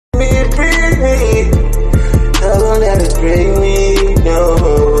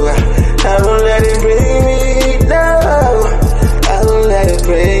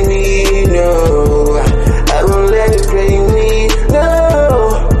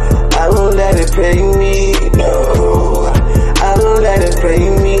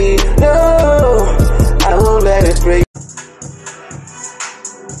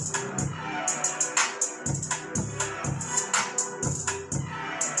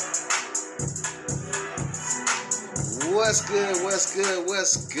What's good? What's good?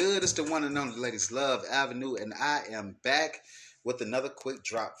 What's good? It's the one and only Ladies Love Avenue, and I am back with another quick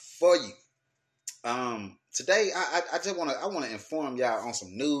drop for you. Today I just wanna inform y'all on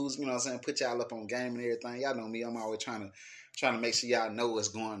some news. You know what I'm saying? Put y'all up on game and everything. Y'all know me. I'm always trying to make sure y'all know what's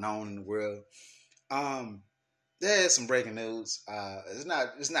going on in the world. Um, there's some breaking news. It's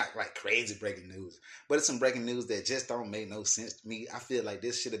not like crazy breaking news, but it's some breaking news that just don't make no sense to me. I feel like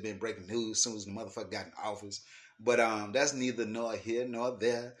this should have been breaking news as soon as the motherfucker got in office. But that's neither nor here nor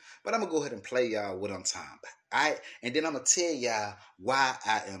there. But I'm gonna go ahead and play y'all what I'm talking about. Alright? And then I'm gonna tell y'all why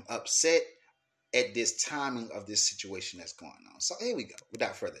I am upset at this timing of this situation that's going on. So here we go.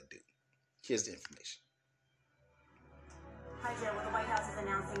 Without further ado, here's the information. Hi, Joe. Well, the White House is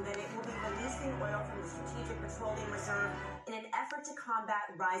announcing that it will be releasing oil from the Strategic Petroleum Reserve in an effort to combat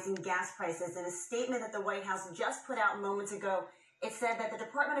rising gas prices. In a statement that the White House just put out moments ago, it said that the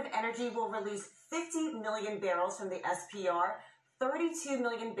Department of Energy will release 50 million barrels from the SPR. 32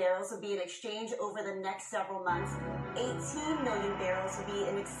 million barrels will be in exchange over the next several months. 18 million barrels will be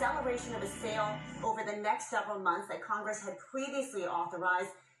an acceleration of a sale over the next several months that Congress had previously authorized,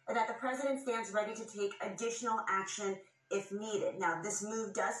 and that the president stands ready to take additional action if needed. Now, this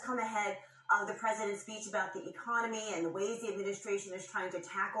move does come ahead of the president's speech about the economy and the ways the administration is trying to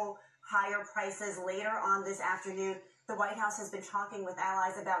tackle higher prices. Later on this afternoon, the White House has been talking with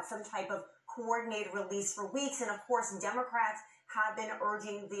allies about some type of coordinated release for weeks. And of course, Democrats have been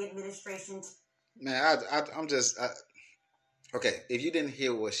urging the administration to... Man, okay. If you didn't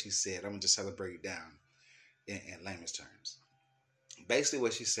hear what she said, I'm just have to break it down in layman's terms. Basically,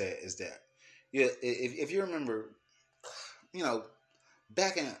 what she said is that, yeah, if you remember, you know,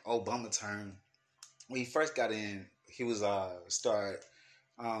 back in Obama term, when he first got in, he was started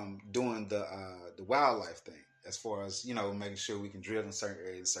doing the wildlife thing, as far as, you know, making sure we can drill in certain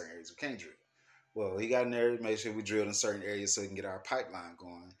areas we can't drill. Well, he got in there to make sure we drilled in certain areas so we can get our pipeline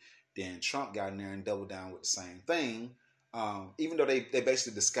going. Then Trump got in there and doubled down with the same thing. Even though they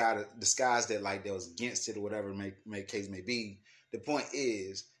basically disguised it like they was against it or whatever case may be. The point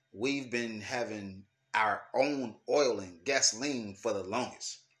is, we've been having our own oil and gasoline for the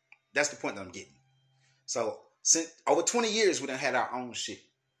longest. That's the point that I'm getting. So since over 20 years, we done had our own shit.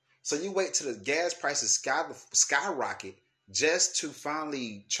 So you wait till the gas prices skyrocket just to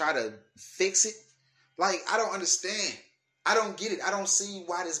finally try to fix it? Like, I don't understand. I don't get it. I don't see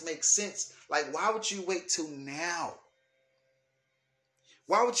why this makes sense. Like, why would you wait till now?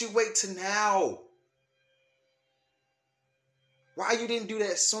 Why would you wait till now? Why you didn't do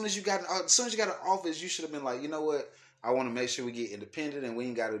that as soon as you got in office? You should have been like, you know what? I want to make sure we get independent and we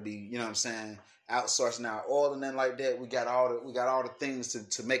ain't got to be, you know what I'm saying, outsourcing our oil and nothing like that. We got all the things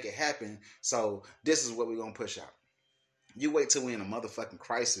to make it happen. So this is what we're gonna push out. You wait till we're in a motherfucking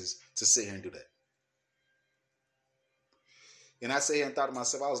crisis to sit here and do that. And I sat here and thought to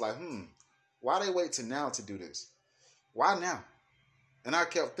myself, I was like, why they wait till now to do this? Why now? And I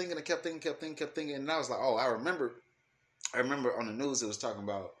kept thinking, and I was like, oh, I remember on the news it was talking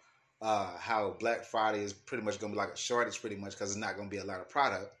about how Black Friday is pretty much going to be like a shortage pretty much because it's not going to be a lot of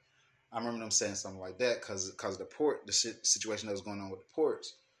product. I remember them saying something like that because of the situation that was going on with the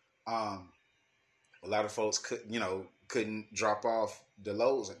ports. A lot of folks couldn't drop off the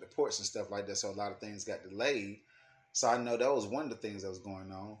loads at the ports and stuff like that, so a lot of things got delayed. So I know that was one of the things that was going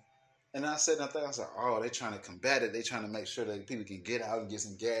on. And I said nothing. I was like, oh, they're trying to combat it. They're trying to make sure that people can get out and get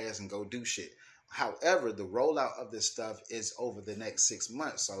some gas and go do shit. However, the rollout of this stuff is over the next 6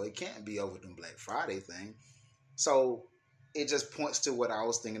 months, so it can't be over the Black Friday thing. So it just points to what I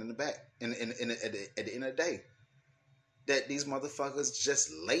was thinking in the back, at the end of the day, that these motherfuckers just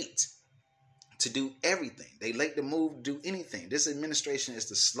late to do everything. They late to move, do anything. This administration is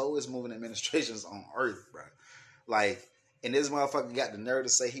the slowest moving administrations on earth, bro. Like, and this motherfucker got the nerve to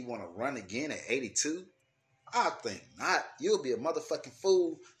say he want to run again at 82. I think not. You'll be a motherfucking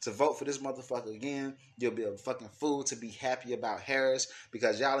fool to vote for this motherfucker again. You'll be a fucking fool to be happy about Harris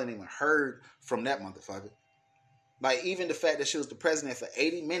because y'all ain't even heard from that motherfucker. Like, even the fact that she was the president for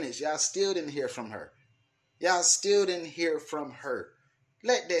 80 minutes, y'all still didn't hear from her. Y'all still didn't hear from her.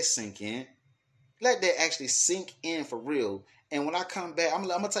 Let that sink in. Let that actually sink in for real. And when I come back, I'm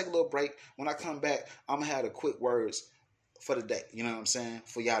going to take a little break. When I come back, I'm going to have the quick words for the day. You know what I'm saying?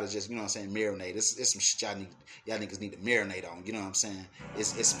 For y'all to just, you know what I'm saying, marinate. It's some shit y'all niggas need to marinate on. You know what I'm saying?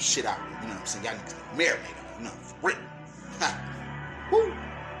 It's some shit out there. You know what I'm saying? Y'all niggas need to marinate on. You know, for real. Ha. Woo.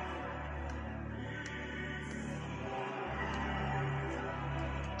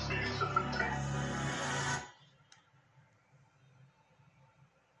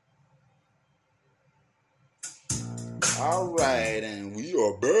 All right, and we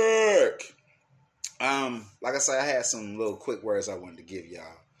are back. Like I said, I had some little quick words I wanted to give y'all,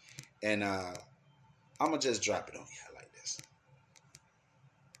 and I'm gonna just drop it on y'all like this.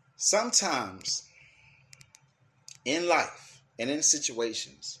 Sometimes in life and in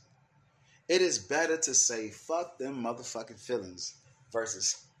situations, it is better to say fuck them motherfucking feelings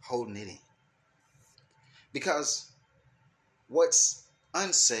versus holding it in. Because what's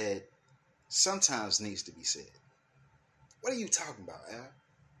unsaid sometimes needs to be said. What are you talking about, Al?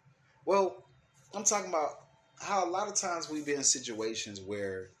 Well, I'm talking about how a lot of times we've been in situations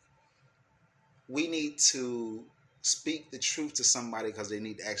where we need to speak the truth to somebody because they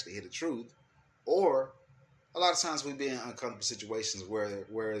need to actually hear the truth, or a lot of times we be in uncomfortable situations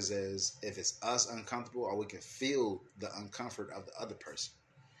whereas if it's us uncomfortable, or we can feel the uncomfort of the other person,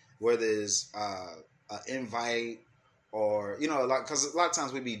 whether it's an invite, or because a lot of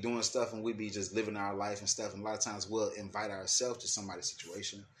times we be doing stuff and we be just living our life and stuff, and a lot of times we'll invite ourselves to somebody's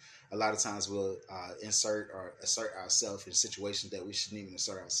situation. A lot of times we'll insert or assert ourselves in situations that we shouldn't even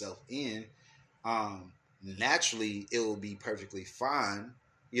assert ourselves in. Naturally, it will be perfectly fine.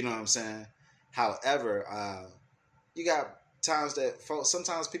 You know what I'm saying? However, you got times that folks,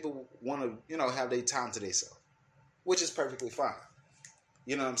 sometimes people want to, have their time to themselves, which is perfectly fine.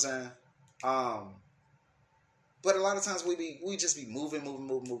 You know what I'm saying? But a lot of times we just be moving.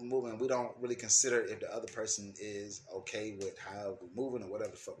 We don't really consider if the other person is okay with how we're moving or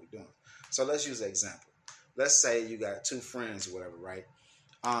whatever the fuck we're doing. So let's use an example. Let's say you got two friends or whatever, right?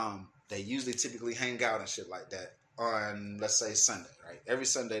 They usually typically hang out and shit like that on, let's say, Sunday, right? Every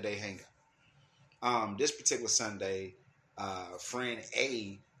Sunday they hang out. This particular Sunday, friend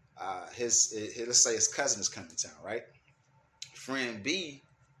A, let's say his cousin is coming to town, right? Friend B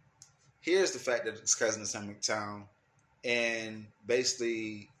hears the fact that his cousin is coming to town and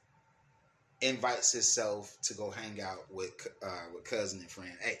basically invites himself to go hang out with cousin and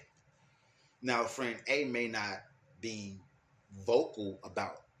friend A. Now, friend A may not be vocal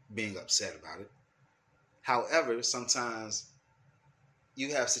about being upset about it. However, sometimes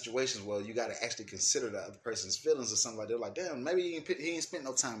you have situations where you got to actually consider the other person's feelings or something like that. Like, damn, maybe he ain't spent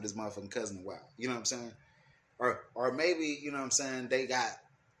no time with this motherfucking cousin in a while. You know what I'm saying? Or maybe, you know what I'm saying, they got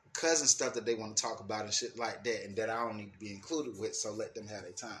cousin stuff that they want to talk about and shit like that, and that I don't need to be included with, so let them have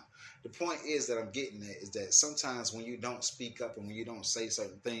their time. The point is that I'm getting at is that sometimes when you don't speak up and when you don't say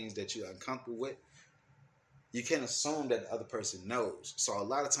certain things that you're uncomfortable with, you can't assume that the other person knows. So a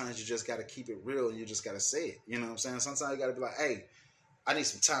lot of times you just got to keep it real and you just got to say it. You know what I'm saying? Sometimes you got to be like, hey, I need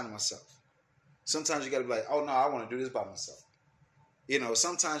some time to myself. Sometimes you got to be like, oh no, I want to do this by myself.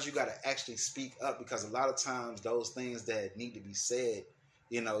 Sometimes you got to actually speak up, because a lot of times those things that need to be said,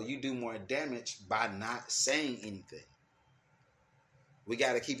 you do more damage by not saying anything. We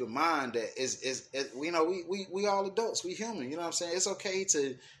got to keep in mind that we all adults, we human. You know what I'm saying? It's okay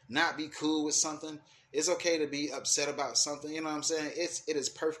to not be cool with something. It's okay to be upset about something. You know what I'm saying? It is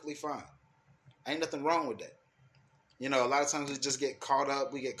perfectly fine. Ain't nothing wrong with that. A lot of times we just get caught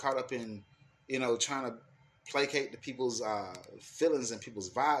up. We get caught up in, trying to placate the people's feelings and people's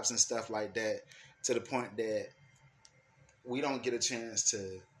vibes and stuff like that, to the point that we don't get a chance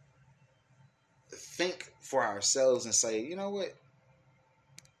to think for ourselves and say, you know what?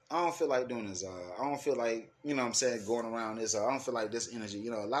 I don't feel like doing this. I don't feel like, going around this. I don't feel like this energy.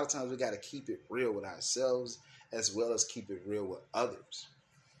 A lot of times we got to keep it real with ourselves as well as keep it real with others.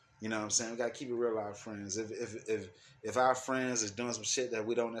 You know what I'm saying? We got to keep it real with our friends. If our friends is doing some shit that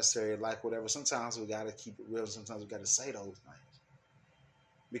we don't necessarily like, whatever, sometimes we got to keep it real. Sometimes we got to say those things.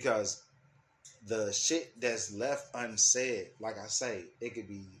 Because the shit that's left unsaid, like I say, it could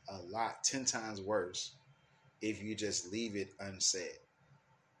be a lot, 10 times worse if you just leave it unsaid.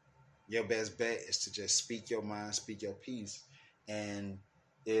 Your best bet is to just speak your mind, speak your piece. And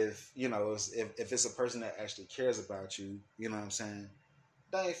if it's a person that actually cares about you, you know what I'm saying?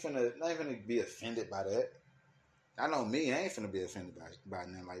 They ain't finna be offended by that. I know me, I ain't finna be offended by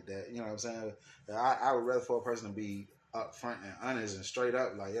nothing like that. You know what I'm saying? I would rather for a person to be upfront and honest and straight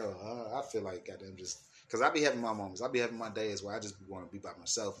up, like, yo, I feel like goddamn just, because I be having my moments. I be having my days where I just want to be by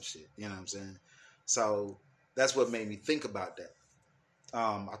myself and shit. You know what I'm saying? So that's what made me think about that.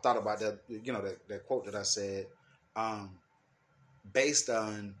 I thought about that, that quote that I said, based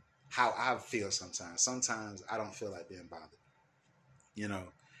on how I feel sometimes. Sometimes I don't feel like being bothered,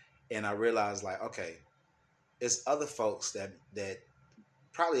 and I realized, like, okay, it's other folks that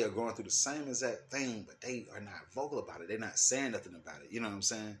probably are going through the same exact thing, but they are not vocal about it. They're not saying nothing about it. You know what I'm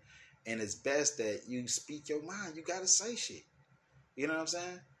saying? And it's best that you speak your mind. You gotta say shit. You know what I'm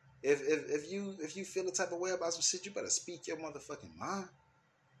saying? If you feel the type of way about some shit, you better speak your motherfucking mind.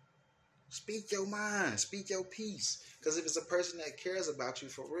 Speak your mind. Speak your piece. Because if it's a person that cares about you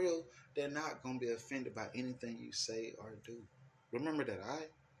for real, they're not going to be offended by anything you say or do. Remember that, all right?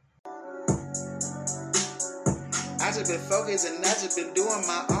 I just been focused and I just been doing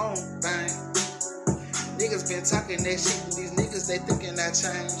my own thing. Niggas been talking that shit and these niggas, they thinking I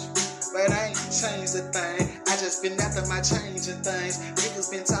changed. But I ain't changed a thing. I just been after my changing things.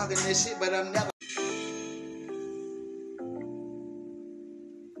 Niggas been talking that shit, but I'm never.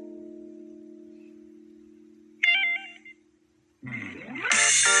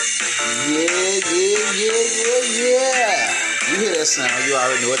 Yeah. You hear that sound, you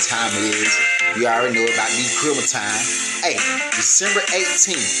already know what time it is. You already know about the criminal time. Hey, December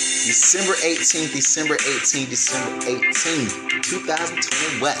 18th,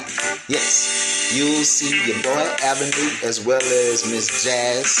 2021. Yes, you'll see your boy Avenue as well as Miss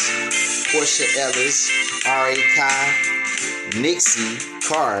Jazz, Portia Ellis, R.A. Kai, Nixie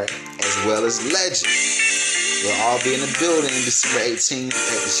Card, as well as Legend. We'll all be in the building December 18th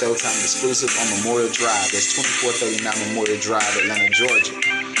at the Showtime exclusive on Memorial Drive. That's 2439 Memorial Drive, Atlanta, Georgia.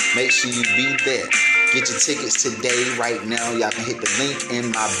 Make sure you be there. Get your tickets today, right now. Y'all can hit the link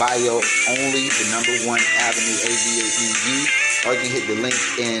in my bio only, the number 1 Avenue, AVANU. Or you can hit the link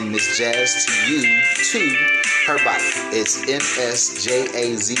in Miss Jazz to you, to her body. It's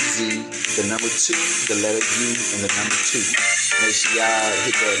MSJAZZ, the number 2, the letter U, and the number 2. Make sure y'all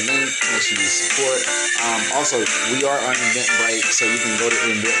hit that link. Make sure you support. Also, we are on Eventbrite, so you can go to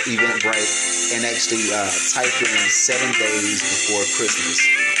Eventbrite and actually type in 7 days before Christmas,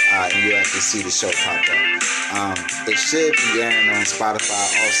 and you'll actually see the show pop up. It should be airing on Spotify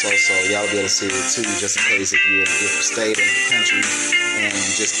also, so y'all will be able to see it too, just in case if you're in a different state or in the country and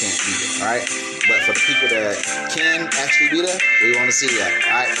you just can't be there, all right? But for the people that can actually be there, we want to see that,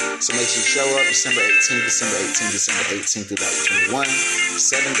 all right? So make sure you show up December 18th, 2021,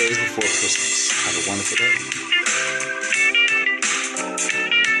 7 days before Christmas. Have a wonderful day.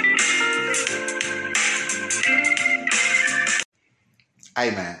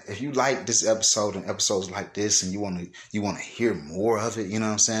 Hey man, if you like this episode and episodes like this and you want to hear more of it, you know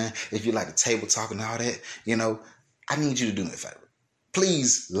what I'm saying? If you like the table talk and all that, you know, I need you to do me a favor.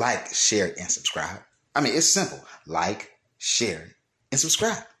 Please like, share, and subscribe. I mean, it's simple. Like, share, and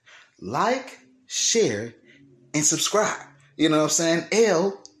subscribe. Like, share, and subscribe. You know what I'm saying?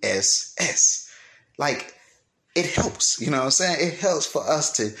 LSS. Like, it helps. You know what I'm saying? It helps for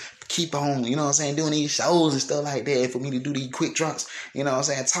us to keep on, you know what I'm saying, doing these shows and stuff like that, for me to do these quick drops, you know what I'm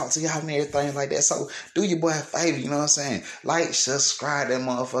saying, talk to y'all and everything like that. So do your boy a favor, you know what I'm saying? Like, subscribe that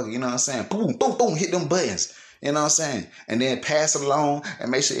motherfucker, you know what I'm saying? Boom, boom, boom, hit them buttons. You know what I'm saying? And then pass it along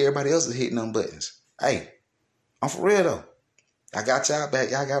and make sure everybody else is hitting them buttons. Hey, I'm for real though. I got y'all back.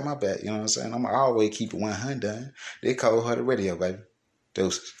 Y'all got my back. You know what I'm saying? I'm always keep it 100. They call her the radio, baby.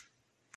 Deuces.